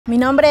Mi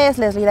nombre es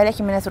Leslie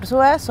Jiménez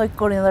Ursúa, soy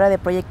coordinadora de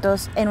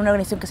proyectos en una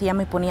organización que se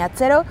llama Impunidad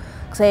Cero,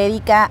 que se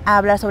dedica a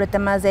hablar sobre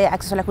temas de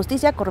acceso a la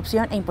justicia,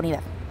 corrupción e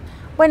impunidad.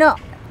 Bueno,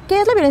 ¿qué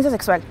es la violencia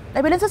sexual?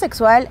 La violencia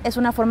sexual es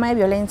una forma de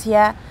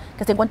violencia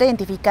que se encuentra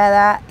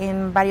identificada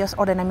en varios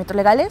ordenamientos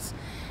legales,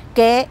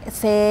 que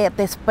se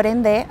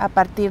desprende a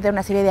partir de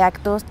una serie de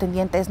actos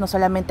tendientes no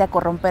solamente a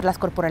corromper las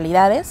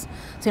corporalidades,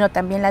 sino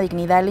también la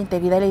dignidad, la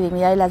integridad y la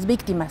dignidad de las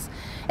víctimas.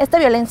 Esta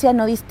violencia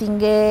no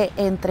distingue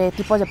entre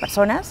tipos de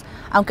personas,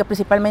 aunque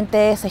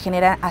principalmente se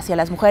genera hacia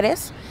las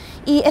mujeres.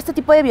 Y este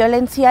tipo de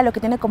violencia lo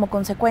que tiene como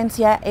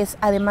consecuencia es,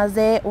 además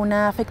de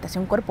una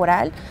afectación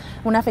corporal,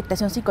 una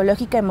afectación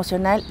psicológica,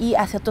 emocional y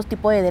hacia otro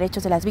tipo de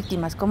derechos de las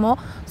víctimas, como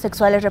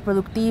sexuales,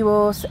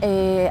 reproductivos,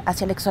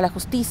 hacia el acceso a la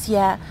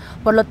justicia.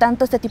 Por lo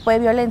tanto, este tipo de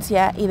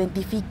violencia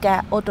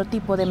identifica otro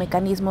tipo de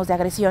mecanismos de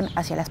agresión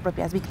hacia las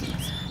propias víctimas.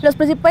 Los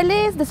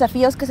principales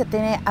desafíos que se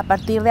tiene a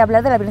partir de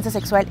hablar de la violencia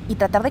sexual y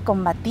tratar de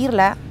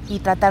combatirla y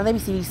tratar de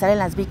visibilizar en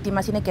las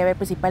víctimas tiene que ver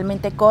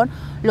principalmente con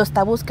los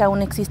tabús que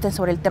aún existen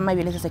sobre el tema de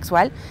violencia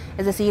sexual,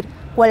 es decir,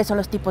 cuáles son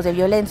los tipos de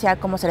violencia,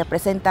 cómo se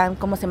representan,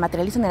 cómo se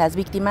materializan en las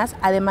víctimas,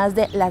 además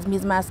de las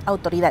mismas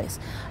autoridades.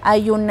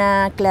 Hay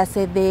una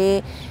clase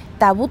de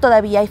tabú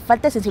todavía, hay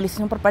falta de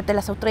sensibilización por parte de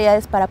las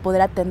autoridades para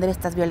poder atender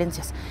estas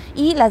violencias.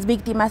 Y las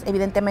víctimas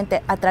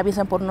evidentemente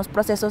atraviesan por unos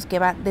procesos que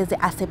van desde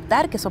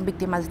aceptar que son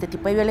víctimas de este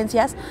tipo de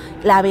violencias,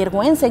 la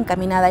vergüenza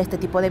encaminada a este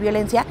tipo de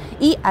violencia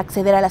y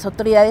acceder a las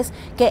autoridades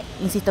que,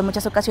 insisto, en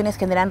muchas ocasiones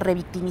generan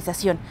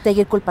revictimización.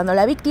 Seguir culpando a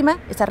la víctima,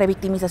 esa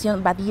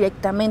revictimización va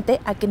directamente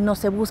a que no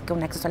se busque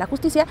un acceso a la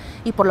justicia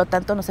y por lo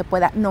tanto no se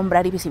pueda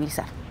nombrar y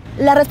visibilizar.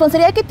 La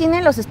responsabilidad que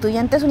tienen los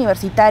estudiantes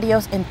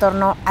universitarios en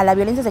torno a la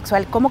violencia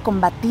sexual, cómo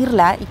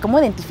combatirla y cómo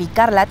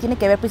identificarla, tiene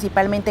que ver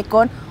principalmente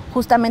con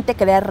justamente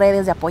crear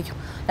redes de apoyo.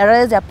 Las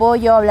redes de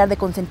apoyo, hablar de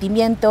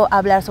consentimiento,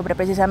 hablar sobre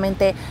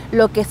precisamente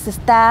lo que se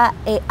está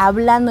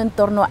hablando en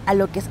torno a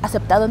lo que es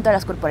aceptado entre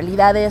las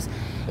corporalidades.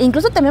 E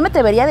incluso también me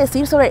atrevería a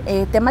decir sobre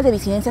temas de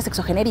disidencias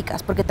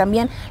sexogenéricas, porque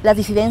también las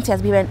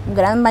disidencias viven un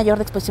gran mayor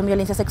de exposición de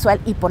violencia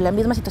sexual y por la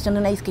misma situación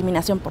de una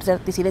discriminación por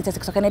ser disidencias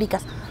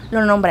sexogenéricas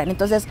lo nombran.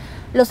 Entonces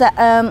los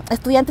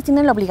estudiantes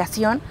tienen la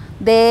obligación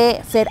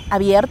de ser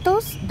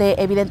abiertos, de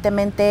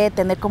evidentemente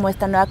tener como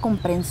esta nueva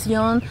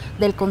comprensión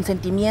del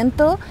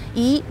consentimiento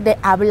y de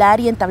hablar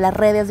y entablar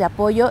redes de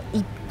apoyo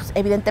y pues,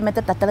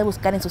 evidentemente tratar de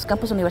buscar en sus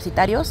campus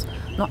universitarios,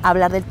 ¿no?,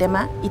 hablar del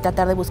tema y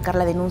tratar de buscar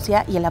la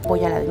denuncia y el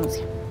apoyo a la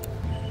denuncia.